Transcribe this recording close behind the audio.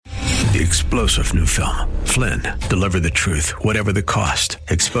The explosive new film, Flynn, deliver the truth, whatever the cost,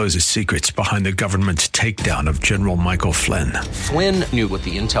 exposes secrets behind the government's takedown of General Michael Flynn. Flynn knew what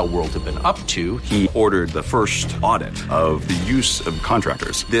the intel world had been up to. He ordered the first audit of the use of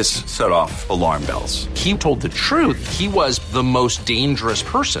contractors. This set off alarm bells. He told the truth. He was the most dangerous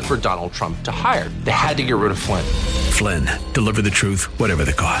person for Donald Trump to hire. They had to get rid of Flynn. Flynn, deliver the truth, whatever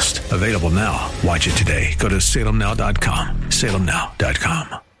the cost. Available now. Watch it today. Go to salemnow.com.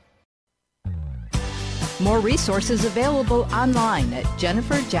 salemnow.com. More resources available online at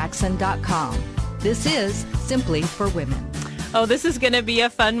jenniferjackson.com. This is Simply for Women. Oh, this is going to be a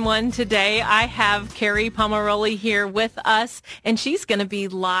fun one today. I have Kerri Pomarolli here with us, and she's going to be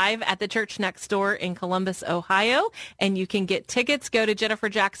live at the church next door in Columbus, Ohio. And you can get tickets. Go to Jennifer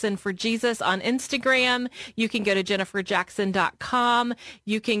Jackson for Jesus on Instagram. You can go to jenniferjackson.com.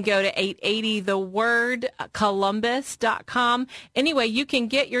 You can go to 880theword.columbus.com. Anyway, you can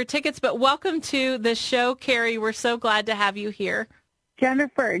get your tickets. But welcome to the show, Kerri. We're so glad to have you here.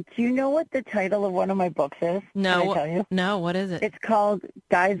 Jennifer, do you know what the title of one of my books is? No. Can I tell you? No, what is it? It's called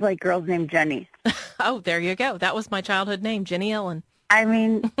Guys Like Girls Named Jenny. Oh, there you go. That was my childhood name, Jenny Ellen. I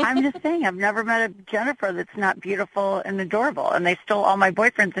mean, I'm just saying, I've never met a Jennifer that's not beautiful and adorable, and they stole all my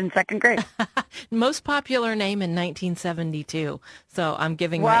boyfriends in second grade. Most popular name in 1972, so I'm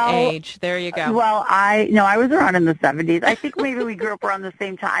giving my age. There you go. Well, I was around in the 70s. I think maybe we grew up around the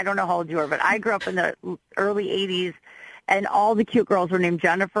same time. I don't know how old you are, but I grew up in the early 80s. And all the cute girls were named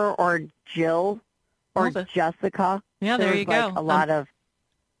Jennifer or Jill or Jessica. Yeah, there you go. There was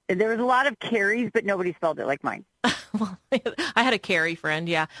a lot of Kerrys, but nobody spelled it like mine. Well, I had a Kerri friend,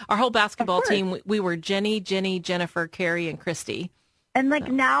 yeah. Our whole basketball team, we were Jenny, Jennifer, Kerri, and Christy. And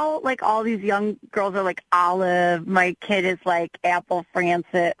now, all these young girls are like Olive. My kid is like Apple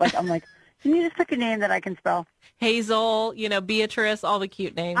Francis. I'm like, can you just pick a name that I can spell? Hazel, Beatrice, all the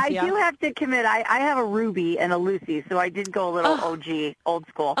cute names. I do have to commit. I have a Ruby and a Lucy, so I did go a little OG, old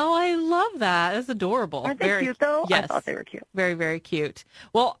school. Oh, I love that. That's adorable. Aren't they cute, though? Yes. I thought they were cute. Very, very cute.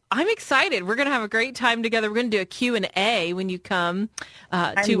 Well, I'm excited. We're going to have a great time together. We're going to do a Q&A when you come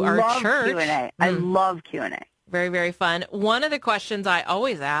to our church. Q&A. I love Q&A. Very, very fun. One of the questions I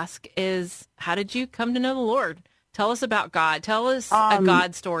always ask is, how did you come to know the Lord? Tell us about God. Tell us a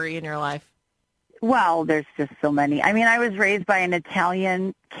God story in your life. Well, there's just so many. I mean, I was raised by an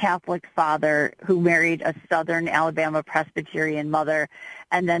Italian Catholic father who married a Southern Alabama Presbyterian mother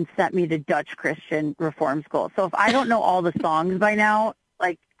and then sent me to Dutch Christian Reform School. So if I don't know all the songs by now,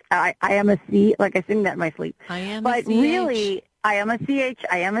 I am a C, I sing that in my sleep. I am but a C-H. Really, I am a C-H,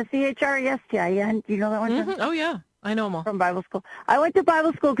 I am a C-H-R-E-S-T-I-N. Do you know that one? Mm-hmm. Oh, yeah. I know them all. From Bible school. I went to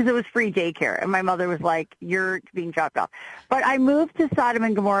Bible school because it was free daycare, and my mother was like, you're being dropped off. But I moved to Sodom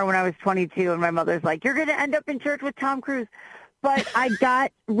and Gomorrah when I was 22, and my mother's like, you're going to end up in church with Tom Cruise. But I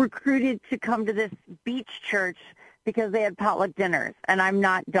got recruited to come to this beach church because they had potluck dinners, and I'm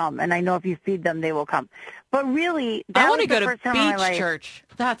not dumb, and I know if you feed them, they will come. But really, that I want was to go the to first time in my beach life. church.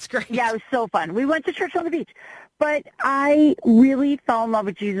 That's great. Yeah, it was so fun. We went to church on the beach. But I really fell in love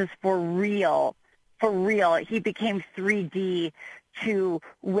with Jesus for real. For real. He became 3D to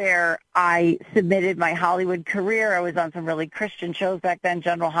where I submitted my Hollywood career. I was on some really Christian shows back then,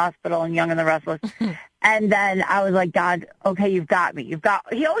 General Hospital and Young and the Restless. And then I was like, God, okay, you've got me.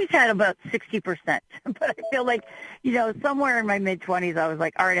 He always had about 60%. But I feel like, somewhere in my mid-20s, I was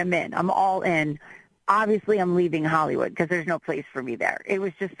like, all right, I'm in. I'm all in. Obviously, I'm leaving Hollywood because there's no place for me there. It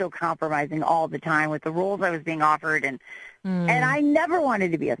was just so compromising all the time with the roles I was being offered. And I never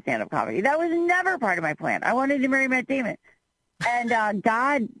wanted to be a stand-up comedy. That was never part of my plan. I wanted to marry Matt Damon. And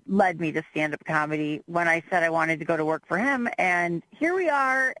God led me to stand-up comedy when I said I wanted to go to work for him. And here we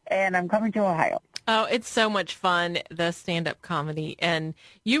are, and I'm coming to Ohio. Oh, it's so much fun, the stand-up comedy. And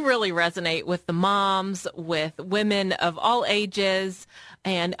you really resonate with the moms, with women of all ages.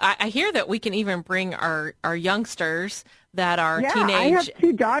 And I hear that we can even bring our youngsters that are teenage. I have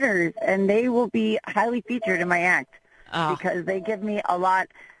 2 daughters, and they will be highly featured in my act because they give me a lot.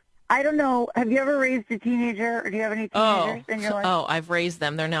 I don't know. Have you ever raised a teenager, or do you have any teenagers in your life? Oh, I've raised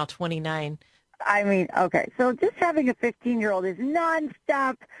them. They're now 29. I mean, okay. So just having a 15-year-old is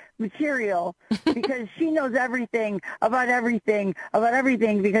nonstop material because she knows everything about everything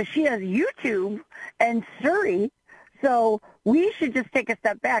because she has YouTube and Surrey. So we should just take a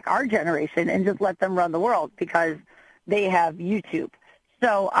step back, our generation, and just let them run the world because they have YouTube.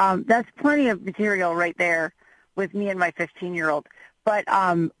 So that's plenty of material right there with me and my 15-year-old. But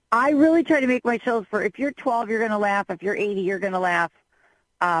I really try to make my shows for if you're 12, you're going to laugh. If you're 80, you're going to laugh.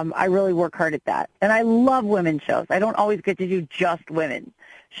 I really work hard at that. And I love women's shows. I don't always get to do just women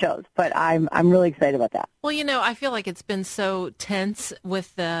shows, but I'm really excited about that. Well, I feel like it's been so tense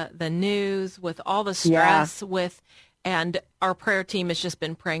with the news, with all the stress, and our prayer team has just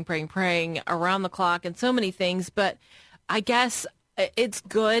been praying around the clock and so many things. But I guess it's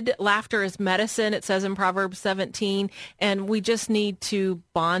good. Laughter is medicine, it says in Proverbs 17, and we just need to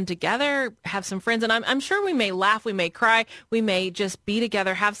bond together, have some friends. And I'm sure we may laugh, we may cry, we may just be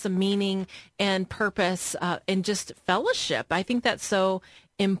together, have some meaning and purpose and just fellowship. I think that's so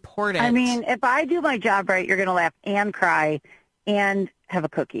important. I mean, if I do my job right, you're going to laugh and cry and have a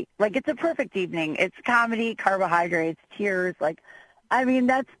cookie. Like, it's a perfect evening. It's comedy, carbohydrates, tears. Like, I mean,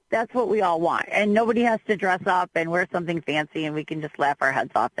 that's what we all want. And nobody has to dress up and wear something fancy, and we can just laugh our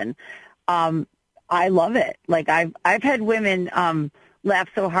heads off. And I love it. Like, I've had women laugh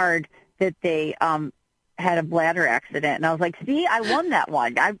so hard that they had a bladder accident, and I was like, see, I won that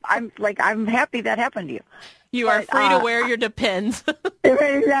one. I'm happy that happened to you. You are free to wear your Depends.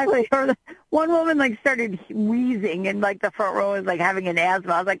 Exactly. Or one woman started wheezing, and the front row was having an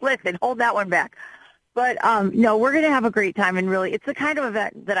asthma. I was like, listen, hold that one back. But no, we're going to have a great time, and really, it's the kind of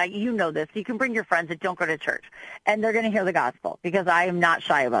event that you know this. You can bring your friends that don't go to church, and they're going to hear the gospel, because I am not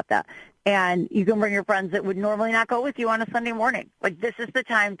shy about that. And you can bring your friends that would normally not go with you on a Sunday morning. Like, this is the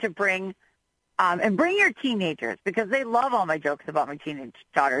time to bring. And bring your teenagers, because they love all my jokes about my teenage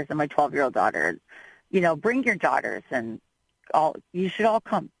daughters and my 12-year-old daughter. Bring your daughters, and you should all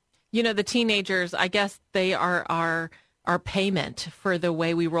come. The teenagers, I guess they are our payment for the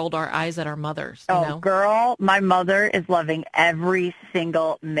way we rolled our eyes at our mothers. Girl, my mother is loving every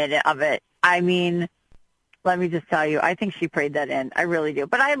single minute of it. I mean, let me just tell you, I think she prayed that in. I really do.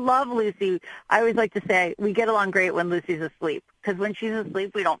 But I love Lucy. I always like to say we get along great when Lucy's asleep, because when she's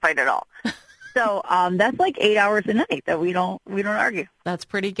asleep, we don't fight at all. So that's 8 hours a night that we don't argue. That's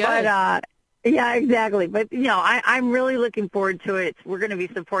pretty good. But yeah, exactly. But I'm really looking forward to it. We're going to be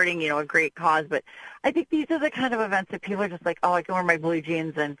supporting a great cause. But I think these are the kind of events that people are just like, oh, I can wear my blue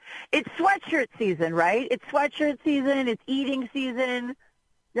jeans, and it's sweatshirt season, right? It's sweatshirt season. It's eating season.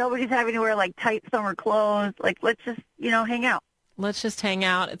 Nobody's having to wear tight summer clothes. Let's just hang out. Let's just hang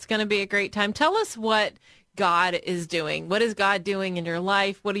out. It's going to be a great time. Tell us what God is doing. What is God doing in your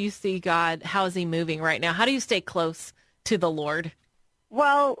life? What do you see God? How is he moving right now? How do you stay close to the Lord?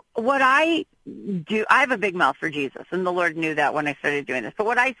 Well, what I do, I have a big mouth for Jesus, and the Lord knew that when I started doing this. But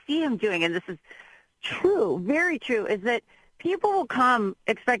what I see him doing, and this is true, very true, is that people will come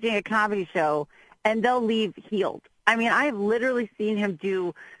expecting a comedy show, and they'll leave healed. I mean, I've literally seen him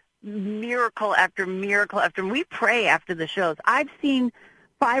do miracle after miracle after. We pray after the shows. I've seen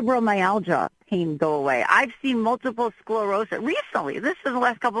fibromyalgia pain go away. I've seen multiple sclerosis recently. This is the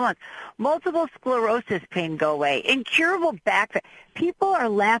last couple of months. Multiple sclerosis pain go away. Incurable back pain. People are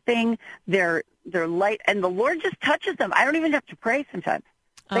laughing. They're light, and the Lord just touches them. I don't even have to pray sometimes.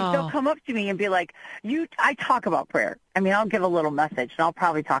 They'll come up to me and be like, I talk about prayer. I mean, I'll give a little message, and I'll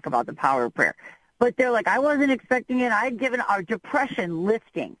probably talk about the power of prayer. But they're like, I wasn't expecting it. I'd given our depression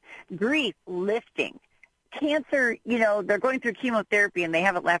lifting, grief lifting. Cancer, they're going through chemotherapy and they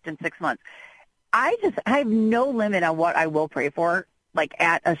haven't laughed in 6 months. I have no limit on what I will pray for,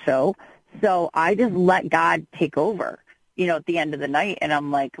 at a show. So I just let God take over, at the end of the night. And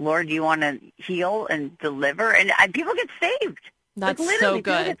I'm like, Lord, do you want to heal and deliver? And people get saved. That's literally, so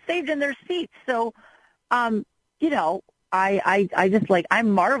good. People get saved in their seats. So, I just I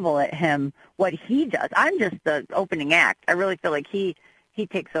marvel at him, what he does. I'm just the opening act. I really feel like he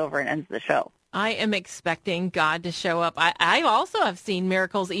takes over and ends the show. I am expecting God to show up. I also have seen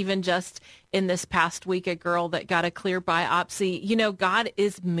miracles, even just in this past week, a girl that got a clear biopsy. God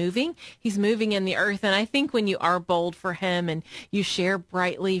is moving. He's moving in the earth. And I think when you are bold for him and you share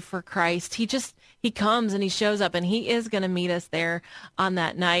brightly for Christ, he comes and he shows up, and he is going to meet us there on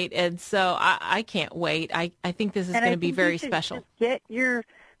that night. And so I can't wait. I think this is going to be very special. Just get your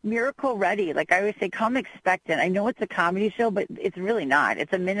miracle ready. Like I always say, come expectant. I know it's a comedy show, but it's really not.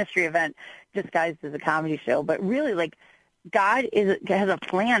 It's a ministry event disguised as a comedy show. But really, God has a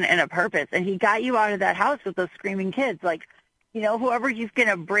plan and a purpose, and he got you out of that house with those screaming kids. Whoever he's going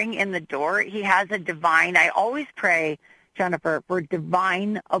to bring in the door, he has a divine. I always pray, Jennifer, for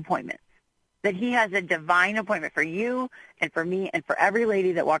divine appointments, that he has a divine appointment for you and for me and for every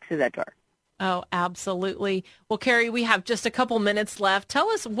lady that walks through that door. Oh, absolutely. Well, Kerri, we have just a couple minutes left. Tell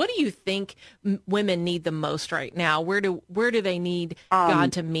us, what do you think women need the most right now? Where do they need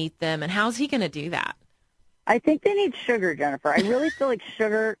God to meet them, and how's he going to do that? I think they need sugar, Jennifer. I really feel like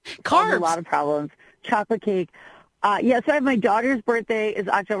sugar causes a lot of problems. Chocolate cake. So I have my daughter's birthday is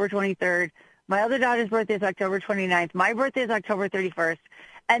October 23rd. My other daughter's birthday is October 29th. My birthday is October 31st.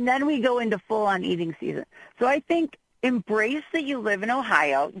 And then we go into full-on eating season. So I think embrace that you live in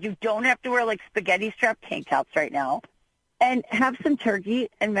Ohio. You don't have to wear like spaghetti strap tank tops right now. And have some turkey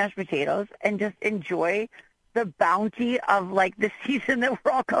and mashed potatoes and just enjoy the bounty of like the season that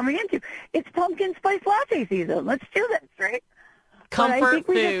we're all coming into. It's pumpkin spice latte season. Let's do this, right? Comfort but I think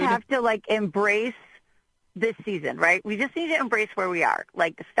we food. just have to like embrace this season, right? We just need to embrace where we are.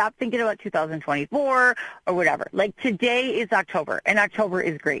 Like stop thinking about 2024 or whatever. Like today is October and October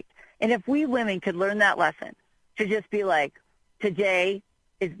is great. And if we women could learn that lesson to just be like, today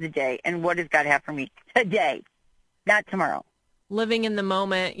is the day and what does God have for me today, not tomorrow. Living in the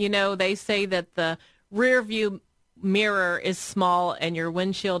moment. You know, they say that the rear view mirror is small and your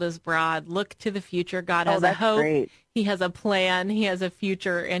windshield is broad. Look to the future. God has a hope. Great. He has a plan. He has a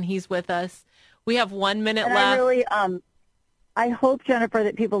future, and he's with us. We have 1 minute and left. I hope, Jennifer,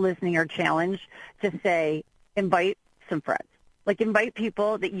 that people listening are challenged to say, invite some friends. Like invite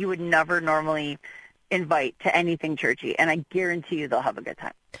people that you would never normally invite to anything churchy, and I guarantee you they'll have a good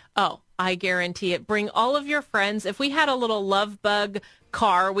time. Oh, I guarantee it. Bring all of your friends. If we had a little love bug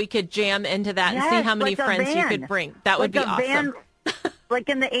car, we could jam into that and see how many friends you could bring. That would be awesome. Like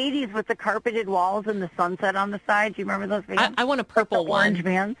in the 80s with the carpeted walls and the sunset on the side. Do you remember those vans? I want a purple one. Orange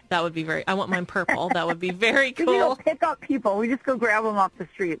vans. That would be I want mine purple. That would be very cool. We go pick up people. We just go grab them off the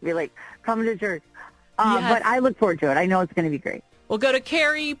street and be like, come to church. Yes. But I look forward to it. I know it's going to be great. Well, go to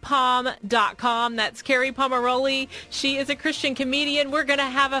KerriPom.com. That's Kerri Pomarolli. She is a Christian comedian. We're going to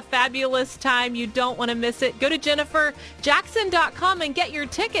have a fabulous time. You don't want to miss it. Go to JenniferJackson.com and get your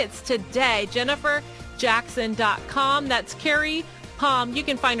tickets today. JenniferJackson.com. That's Kerri Pom. You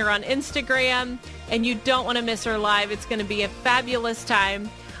can find her on Instagram, and you don't want to miss her live. It's going to be a fabulous time.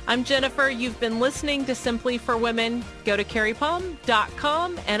 I'm Jennifer. You've been listening to Simply for Women. Go to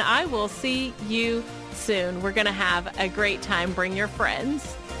KerriPom.com, and I will see you soon. We're going to have a great time. Bring your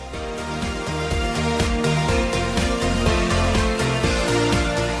friends.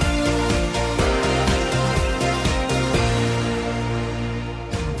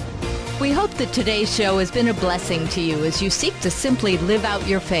 We hope that today's show has been a blessing to you as you seek to simply live out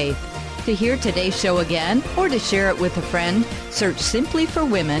your faith. To hear today's show again or to share it with a friend, search Simply for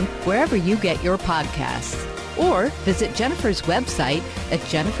Women wherever you get your podcasts. Or visit Jennifer's website at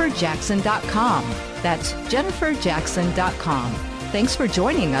JenniferJackson.com. That's JenniferJackson.com. Thanks for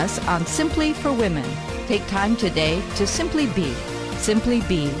joining us on Simply for Women. Take time today to simply be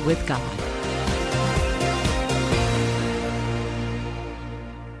with God.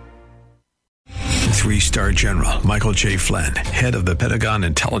 3-star General Michael J. Flynn, head of the Pentagon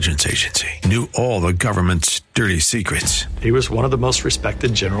Intelligence Agency, knew all the government's dirty secrets. He was one of the most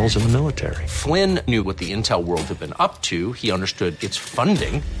respected generals in the military. Flynn knew what the intel world had been up to. He understood its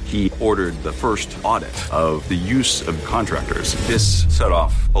funding. He ordered the first audit of the use of contractors. This set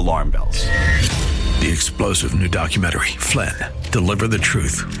off alarm bells. The explosive new documentary, Flynn, Deliver the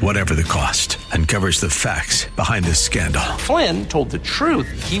Truth, Whatever the Cost, uncovers the facts behind this scandal. Flynn told the truth.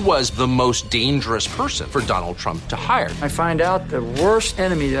 He was the most dangerous person for Donald Trump to hire. I find out the worst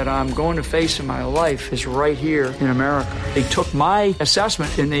enemy that I'm going to face in my life is right here in America. They took my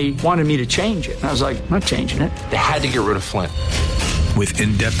assessment and they wanted me to change it. And I was like, I'm not changing it. They had to get rid of Flynn. With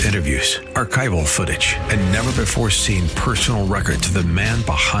in-depth interviews, archival footage, and never-before-seen personal records of the man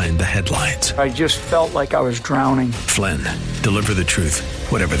behind the headlines. I just felt like I was drowning. Flynn, Deliver the Truth,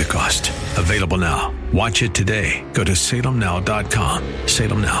 Whatever the Cost. Available now. Watch it today. Go to salemnow.com.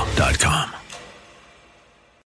 salemnow.com.